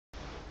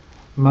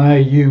My,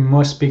 you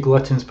must be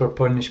gluttons for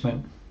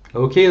punishment.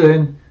 Okay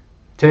then,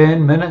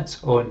 10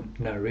 minutes on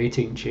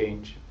narrating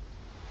change.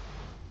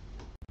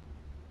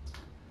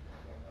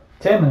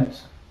 10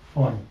 minutes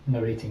on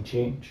narrating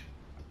change.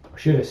 Or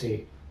should I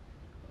say,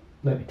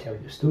 let me tell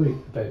you a story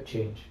about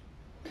change.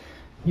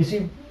 You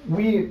see,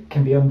 we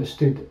can be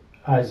understood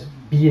as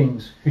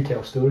beings who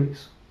tell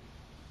stories.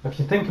 If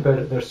you think about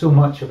it, there's so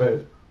much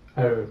about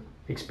our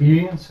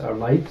experience, our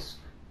lives,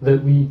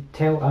 that we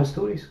tell as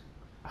stories.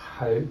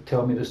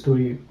 Tell me the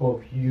story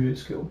of you at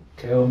school.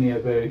 Tell me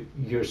about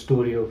your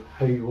story of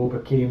how you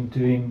overcame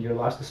doing your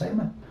last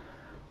assignment.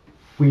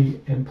 We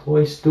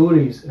employ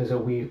stories as a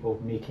way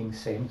of making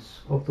sense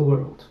of the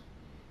world,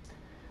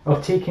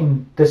 of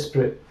taking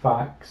disparate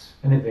facts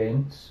and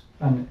events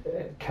and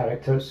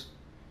characters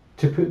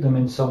to put them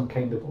in some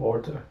kind of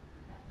order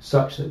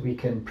such that we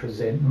can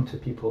present them to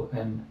people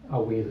in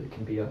a way that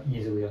can be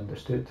easily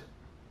understood.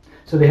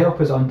 So they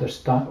help us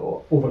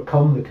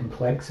overcome the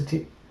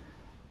complexity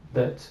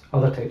that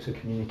other types of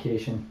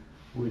communication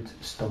would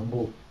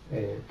struggle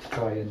to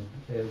try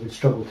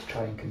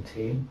and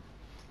contain.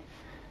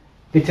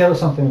 They tell us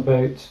something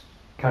about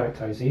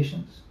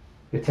characterizations.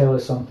 They tell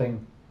us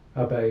something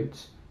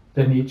about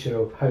the nature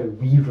of how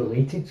we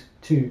related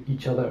to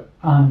each other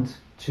and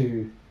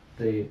to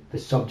the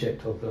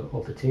subject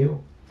of the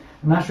tale.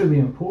 And that's really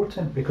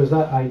important, because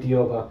that idea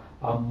of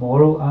a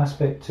moral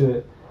aspect to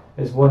it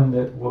is one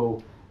that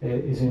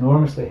is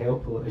enormously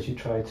helpful as you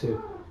try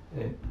to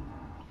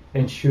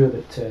ensure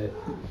that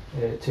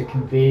to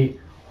convey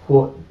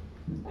what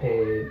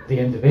the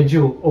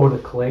individual or the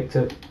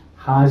collective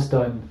has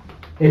done,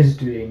 is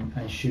doing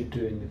and should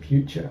do in the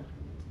future.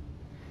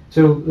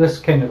 So this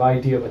kind of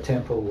idea of a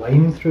temporal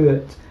line through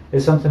it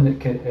is something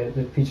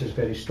that features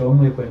very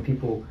strongly when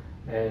people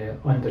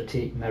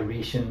undertake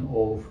narration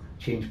of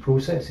change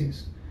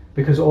processes,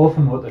 because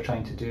often what they're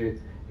trying to do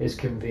is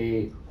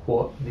convey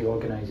what the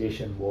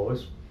organisation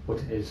was, what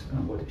it is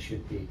and what it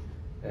should be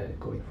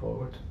going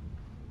forward.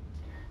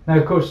 Now,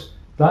 of course,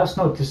 that's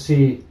not to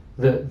say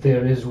that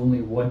there is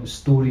only one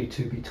story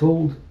to be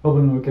told of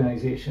an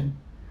organisation,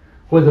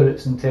 whether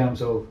it's in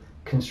terms of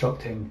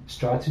constructing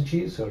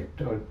strategies or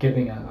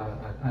giving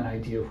an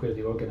idea of where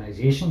the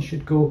organisation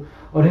should go,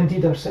 or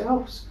indeed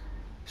ourselves.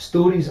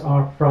 Stories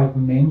are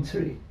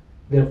fragmentary.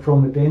 They're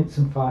from events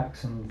and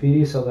facts and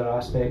various other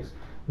aspects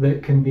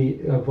that can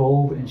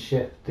evolve and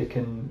shift. They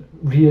can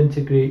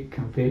reintegrate,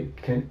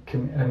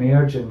 can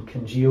emerge and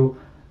congeal.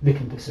 They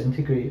can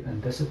disintegrate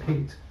and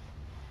dissipate.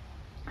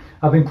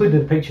 I've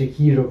included a picture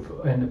here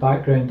in the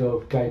background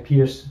of Guy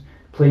Pearce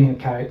playing a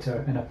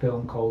character in a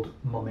film called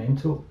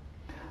Memento.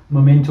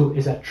 Memento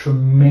is a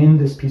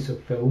tremendous piece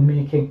of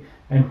filmmaking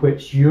in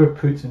which you're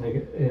put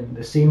in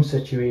the same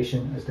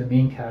situation as the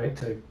main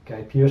character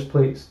Guy Pearce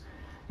plays.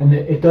 And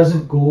it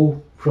doesn't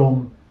go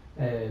from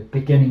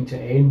beginning to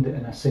end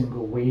in a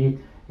single way.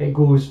 It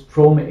goes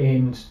from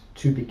end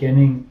to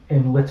beginning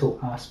in little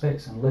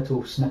aspects and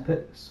little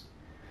snippets.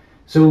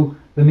 So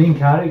the main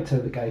character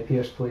that Guy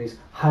Pearce plays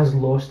has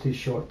lost his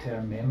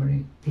short-term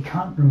memory. He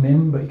can't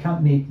remember, he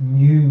can't make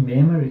new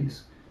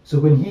memories. So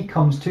when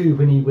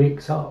he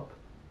wakes up,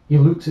 he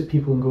looks at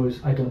people and goes,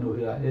 I don't know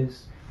who that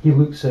is. He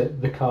looks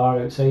at the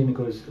car outside and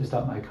goes, is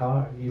that my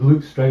car? He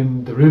looks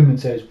around the room and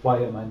says,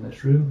 why am I in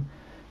this room?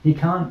 He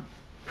can't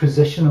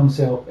position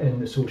himself in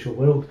the social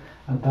world,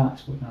 and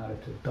that's what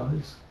narrative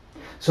does.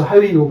 So how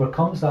he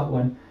overcomes that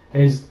one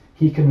is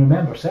he can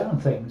remember certain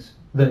things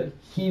that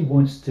he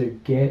wants to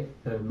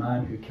get the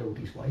man who killed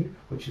his wife,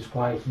 which is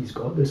why he's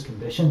got this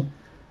condition,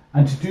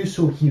 and to do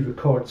so he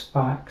records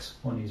facts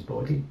on his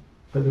body,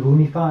 but they're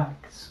only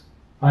facts.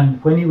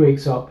 And when he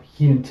wakes up,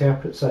 he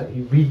interprets it,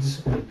 he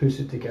reads and he puts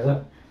it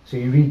together. So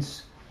he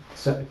reads,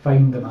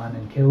 find the man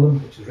and kill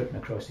him, which is written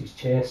across his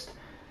chest.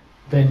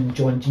 Then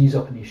John G's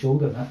up on his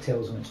shoulder, and that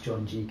tells him it's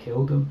John G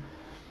killed him.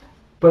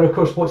 But of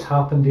course what's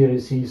happened there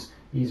is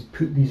he's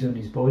put these on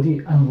his body,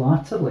 and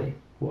latterly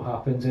what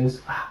happens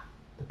is,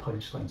 the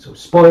punchline. So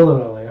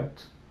spoiler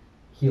alert,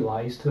 he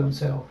lies to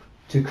himself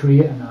to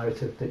create a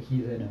narrative that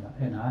he then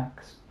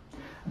enacts.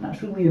 And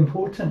that's really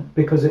important,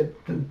 because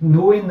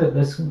knowing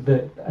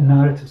that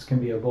narratives can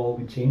be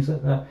evolved and changed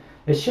like that,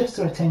 it shifts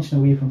our attention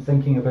away from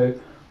thinking about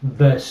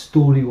the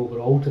story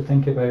overall to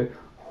think about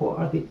what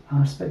are the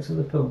aspects of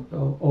the film,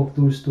 of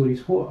those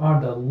stories, what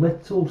are the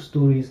little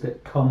stories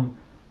that come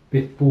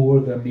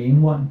before the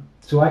main one.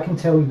 So I can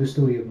tell you the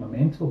story of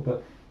Memento,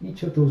 but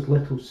each of those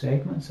little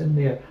segments in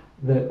there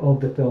of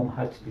the film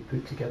had to be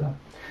put together.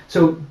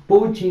 So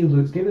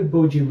David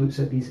Boje looks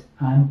at these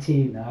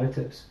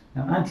anti-narratives.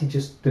 Now, anti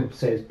just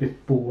says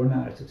before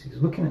narratives. He's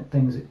looking at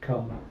things that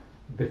come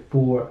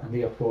before and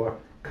therefore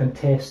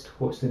contest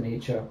what's the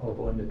nature of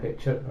on the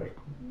picture.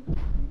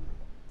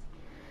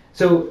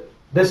 So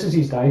this is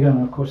his diagram,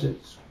 and of course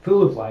it's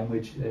full of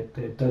language.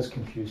 It does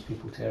confuse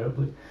people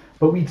terribly.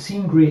 But we'd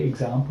seen great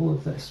example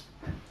of this.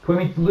 When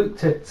we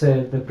looked at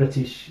the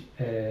British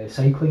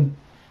cycling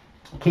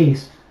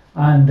case,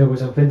 and there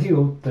was a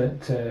video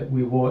that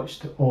we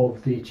watched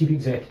of the chief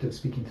executive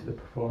speaking to the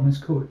performance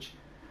coach.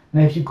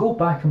 Now, if you go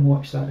back and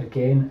watch that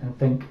again and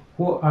think,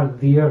 what are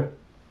their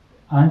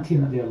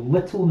their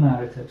little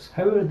narratives?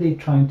 How are they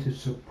trying to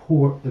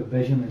support the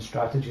vision and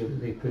strategy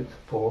that they put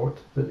forward,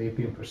 that they've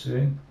been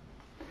pursuing?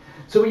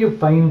 So what you'll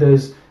find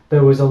is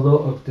there was a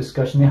lot of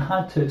discussion. They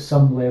had to, at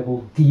some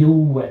level, deal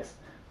with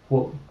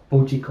what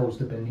Boji calls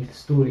the beneath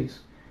stories.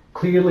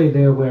 Clearly,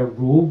 there were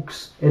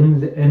rogues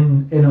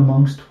in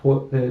amongst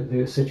what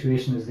the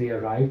situation as they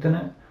arrived in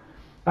it,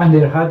 and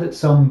there had at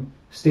some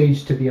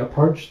stage to be a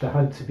purge. There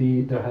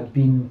had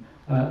been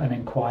an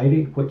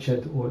inquiry which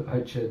had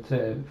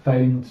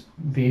found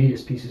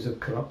various pieces of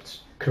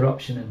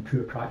corruption and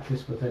poor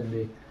practice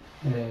within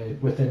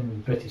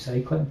British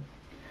cycling.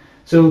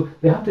 So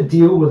they have to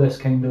deal with this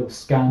kind of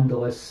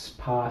scandalous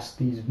past,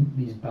 these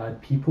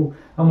bad people,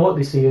 and what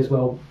they say is,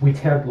 well, we'd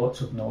heard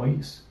lots of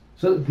noise.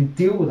 So they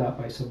deal with that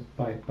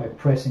by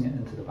pressing it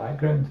into the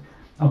background.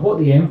 And what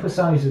they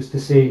emphasise is to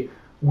say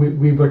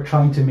we were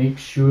trying to make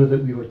sure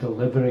that we were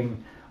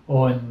delivering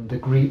on the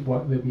great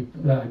work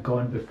that had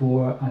gone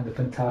before and the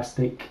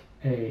fantastic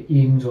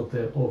aims of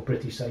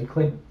British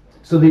cycling.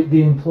 So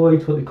they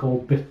employed what they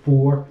call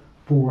before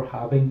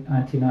having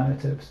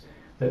anti-narratives,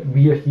 that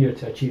we are here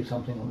to achieve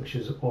something which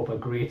is of a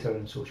greater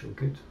and social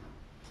good.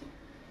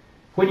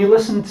 When you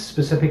listened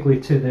specifically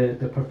to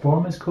the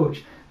performance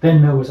coach,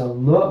 then there was a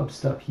lot of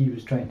stuff he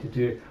was trying to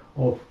do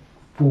of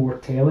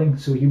foretelling.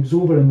 So he was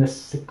over in this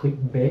cyclic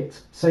bet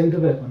side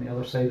of it, on the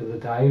other side of the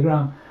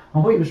diagram.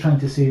 And what he was trying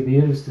to say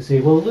there is to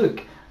say, well,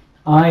 look,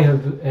 I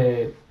have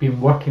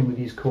been working with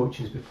these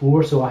coaches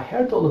before, so I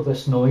heard all of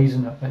this noise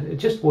and it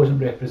just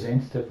wasn't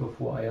representative of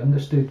what I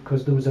understood,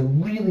 because there was a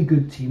really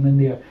good team in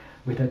there.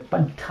 We had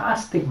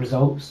fantastic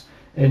results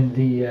in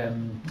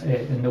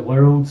the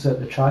Worlds at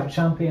the Track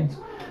Champions.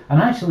 And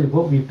actually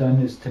what we've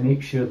done is to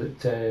make sure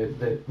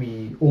that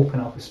we open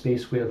up a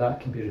space where that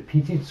can be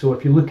repeated. So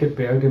if you look at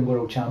Bergen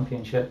World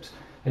Championships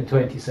in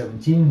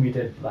 2017, we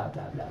did blah,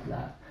 blah, blah,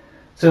 blah.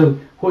 So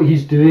what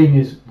he's doing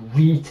is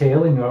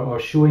retelling or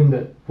showing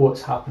that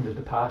what's happened in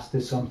the past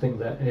is something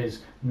that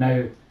is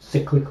now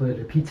cyclically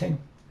repeating.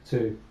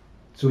 So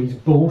he's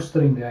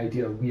bolstering the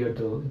idea we are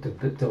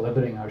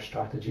delivering our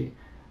strategy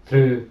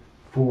through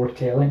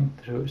foretelling,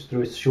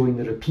 through showing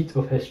the repeat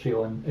of history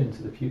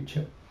into the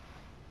future.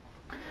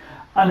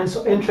 And it's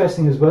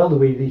interesting as well the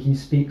way that he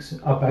speaks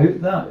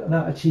about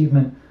that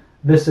achievement.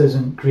 This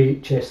isn't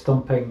great chest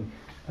thumping,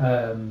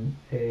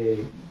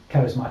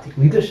 charismatic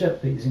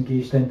leadership that he's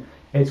engaged in.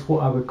 It's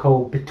what I would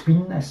call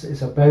betweenness.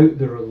 It's about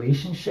the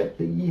relationship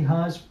that he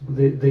has,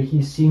 that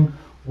he's seen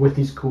with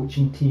his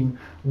coaching team,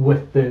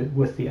 with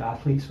the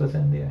athletes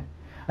within there.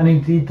 And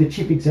indeed, the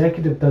chief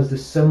executive does the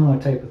similar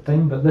type of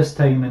thing, but this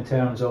time in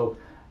terms of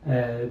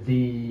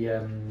the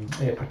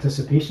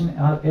participation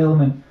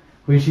element,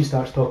 where she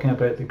starts talking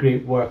about the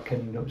great work,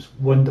 and it was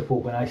wonderful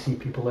when I see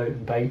people out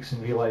on bikes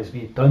and realise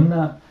we've done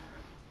that.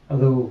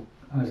 Although,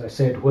 as I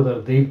said,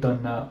 whether they've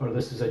done that or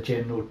this is a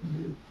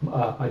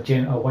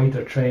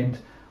wider trend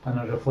and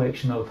a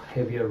reflection of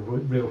heavier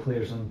rail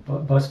fares and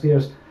bus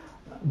fares,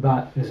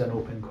 that is an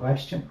open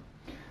question.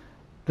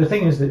 The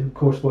thing is that, of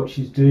course, what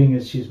she's doing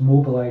is she's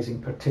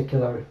mobilising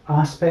particular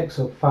aspects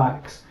of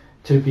facts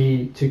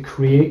to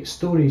create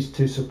stories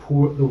to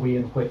support the way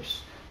in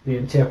which the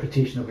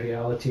interpretation of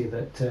reality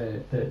that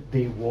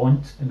they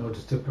want in order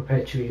to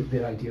perpetuate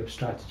their idea of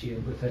strategy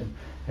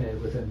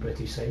within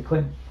British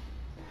cycling.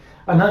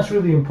 And that's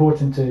really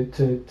important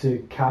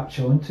to catch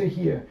on to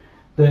here,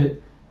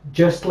 that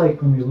just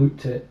like when we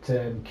looked at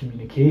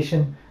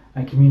communication,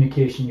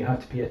 you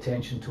have to pay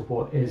attention to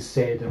what is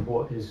said and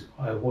what is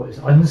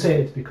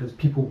unsaid, because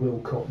people will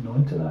cotton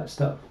on to that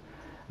stuff.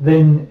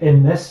 Then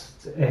in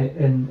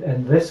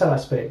this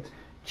aspect,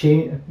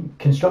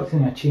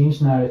 constructing a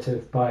change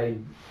narrative by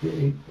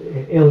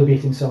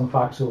elevating some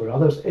facts over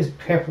others is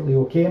perfectly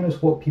okay and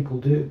is what people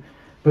do.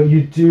 But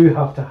you do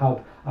have to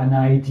have an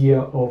idea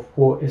of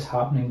what is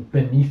happening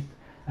beneath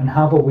and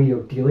have a way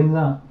of dealing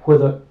that,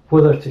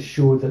 whether to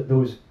show that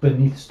those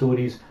beneath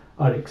stories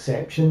are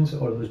exceptions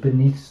or those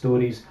beneath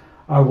stories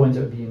are ones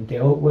that are being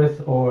dealt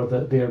with, or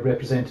that they're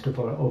representative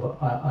of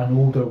an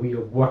older way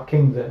of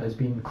working that has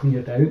been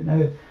cleared out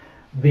now.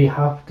 They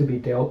have to be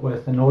dealt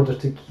with in order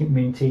to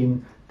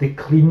maintain the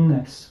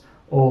cleanness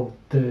of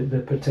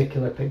the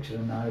particular picture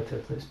and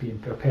narrative that's being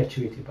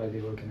perpetuated by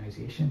the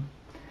organisation.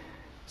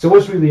 So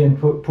what's really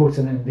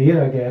important in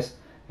there, I guess,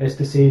 is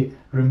to say,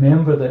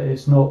 remember that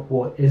it's not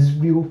what is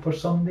real for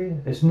somebody.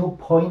 There's no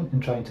point in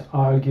trying to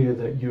argue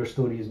that your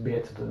story is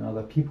better than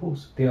other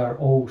people's. They are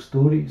all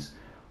stories.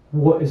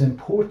 What is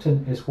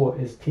important is what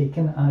is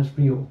taken as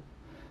real.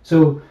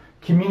 So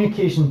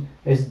communication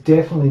is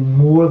definitely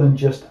more than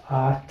just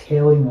a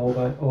telling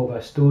of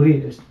a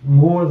story. It's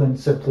more than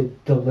simply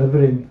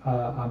delivering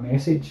a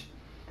message.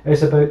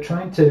 It's about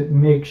trying to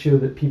make sure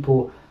that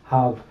people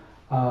have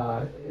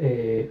a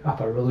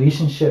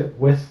relationship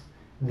with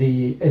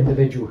the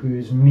individual who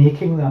is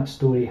making that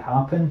story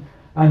happen,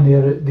 and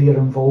they're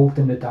involved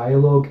in the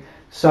dialogue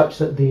such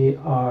that they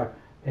are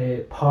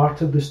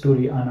part of the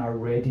story and are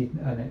ready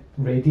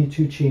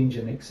to change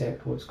and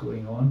accept what's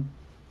going on.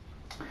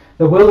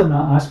 There will in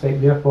that aspect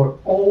therefore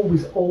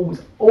always,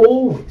 always,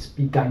 always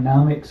be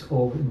dynamics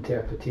of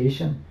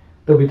interpretation.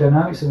 There'll be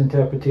dynamics of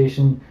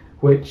interpretation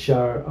which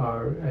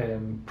are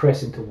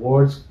pressing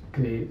towards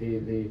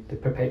the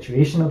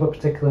perpetuation of a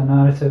particular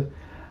narrative,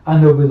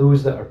 and there'll be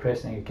those that are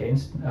pressing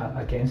against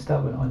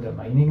that one,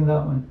 undermining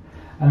that one.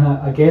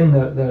 And again,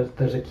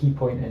 there's a key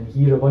point in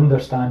here of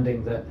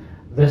understanding that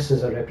this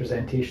is a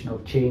representation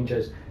of change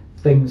as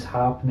things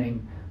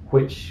happening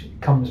which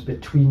comes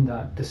between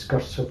that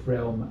discursive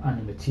realm and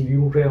the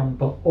material realm,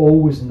 but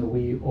always in the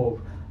way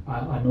of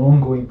an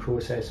ongoing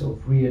process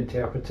of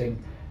reinterpreting.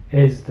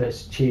 Is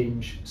this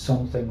change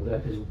something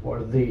that is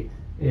worthy,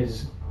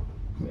 is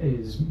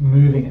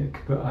moving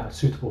at a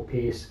suitable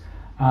pace,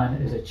 and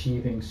is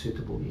achieving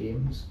suitable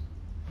aims?